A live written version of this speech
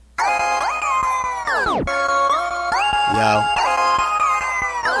Yo.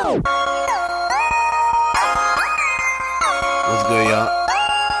 What's good, y'all?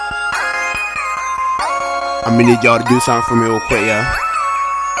 I'm gonna need y'all to do something for me real quick, y'all.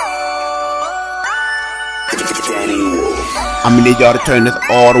 I'm gonna need y'all to turn this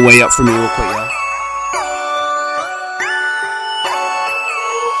all the way up for me real quick, y'all.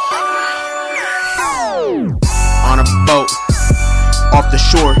 On a boat, off the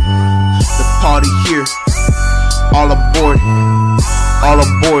shore, the party here. All aboard, all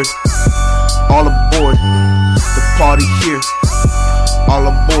aboard, all aboard. The party here. All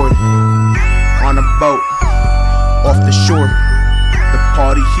aboard, on a boat, off the shore. The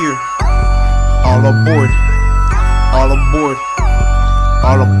party here. All aboard, all aboard,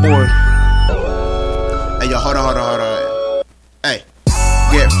 all aboard. Hey, yo, hold on. Hey,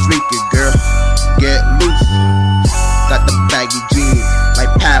 get freaky, girl, get loose. Got the baggy jeans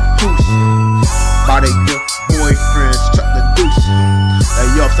like Papoose. Bought a good boyfriend, struck the deuce.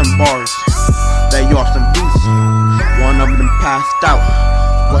 They off some bars, they off some boots. One of them passed out,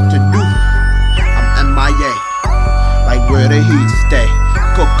 what to do? I'm MIA, like where the heat stay.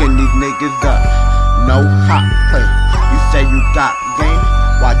 Cooking these niggas up, no hot play. You say you got game,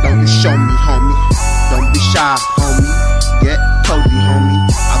 why don't you show me, homie? Don't be shy, homie, get cozy, homie.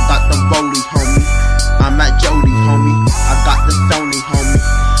 I got the rollie, homie, I'm at Jody, homie. I got the Sony, homie,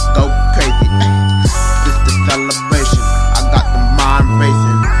 go crazy. This the celebration, I got the mind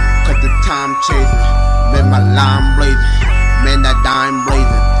racing, cause the time chasing. Man, my line blazing, man, that dime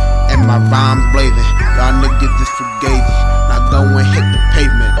blazing, and my rhymes blazing. Y'all niggas is fugazi, now go and hit the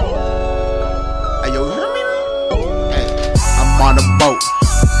pavement. Hey, yo, hear me? Hey, I'm on a boat,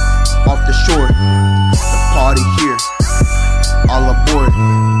 off the shore, the party here. All aboard,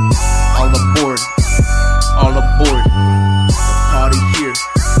 all aboard, all aboard. The party here,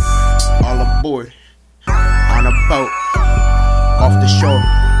 all aboard. On a boat, off the shore,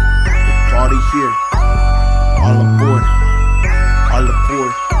 the party here. All aboard, all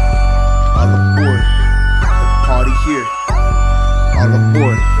aboard, all aboard. The party here, all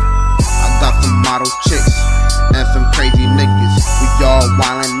aboard. I got some model chicks and some crazy niggas. We all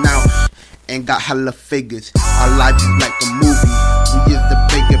wildin' out and got hella figures. Our life is like a movie, we is the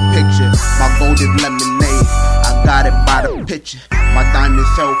bigger picture. My gold is lemonade, I got it by the picture. My diamond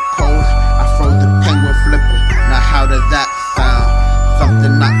so cold, I froze the penguin flipper. Now how does that sound?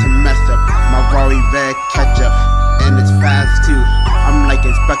 Something not to mess up. My Rory red ketchup, and it's fast too. I'm like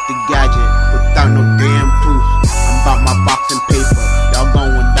Inspector Gadget, without no damn proof. I'm about my boxing paper, y'all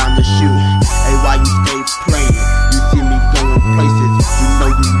going down the chute. Hey, why you stay playing? You see me going places, you know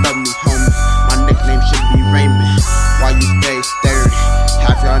you love me, homie. My nickname should be Raymond. Why you stay staring?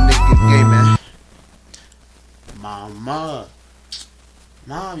 Half y'all niggas gaming.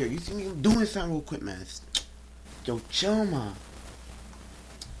 Mom, yo, you see me doing something real quick, man. Yo, chill, Mom,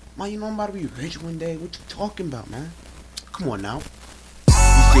 you know I'm about to be rich one day. What you talking about, man? Come on now.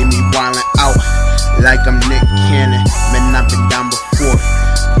 You see me wildin' out like I'm Nick Cannon. Man, I've been down before,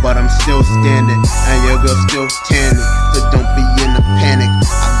 but I'm still standing, and your girl still tanning. So don't be in a panic,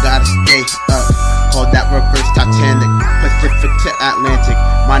 I gotta stay up. Call that reverse Titanic, Pacific to Atlantic.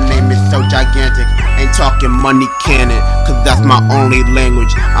 My name is so gigantic, ain't talking money cannon, cause that's my only language.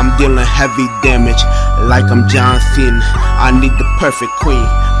 I'm dealing heavy damage, like I'm John Cena. I need the perfect queen,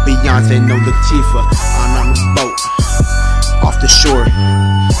 Beyonce, no Latifah. On a boat, off the shore,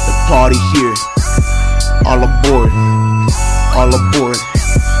 the party here. All aboard, all aboard,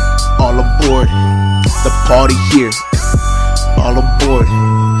 all aboard. The party here, all aboard.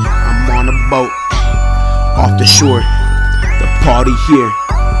 I'm on a boat, off the shore, the party here.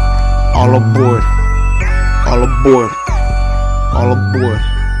 All aboard, all aboard, all aboard.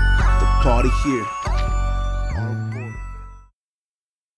 The party here, all aboard.